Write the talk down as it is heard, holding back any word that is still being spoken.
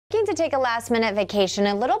Looking to take a last-minute vacation,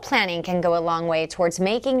 a little planning can go a long way towards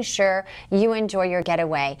making sure you enjoy your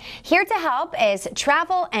getaway. Here to help is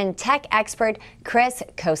travel and tech expert Kris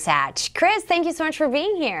Kosach. Kris, thank you so much for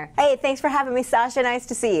being here. Hey, thanks for having me, Sasha. Nice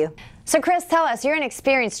to see you. So Kris, tell us, you're an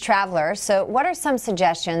experienced traveler, so what are some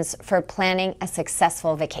suggestions for planning a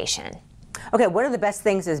successful vacation? Okay, one of the best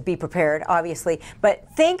things is be prepared, obviously, but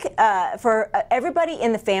think for everybody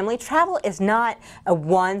in the family, travel is not a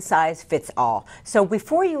one-size-fits-all. So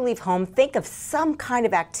before you leave home, think of some kind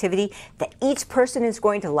of activity that each person is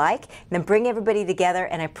going to like, and then bring everybody together,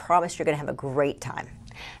 and I promise you're going to have a great time.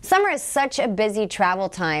 Summer is such a busy travel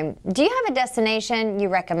time. Do you have a destination you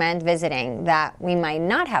recommend visiting that we might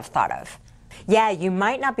not have thought of? Yeah, you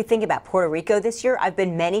might not be thinking about Puerto Rico this year. I've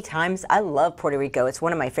been many times. I love Puerto Rico. It's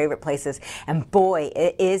one of my favorite places. And boy,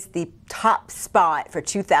 it is the top spot for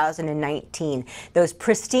 2019. Those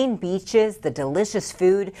pristine beaches, the delicious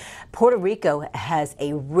food. Puerto Rico has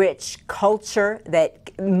a rich culture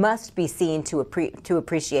that must be seen to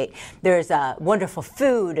appreciate. There's wonderful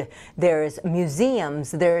food, there's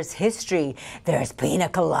museums, there's history, there's pina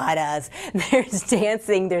coladas, there's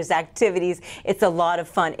dancing, there's activities. It's a lot of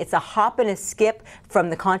fun. It's a hop and a skip from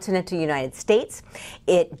the continental United States.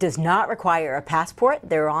 It does not require a passport.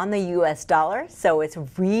 They're on the US dollar, so it's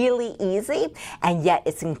really easy, and yet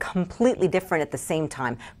it's completely different at the same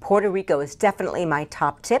time. Puerto Rico is definitely my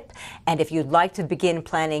top tip, and if you'd like to begin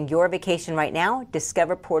planning your vacation right now,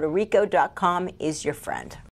 discoverpuertorico.com is your friend.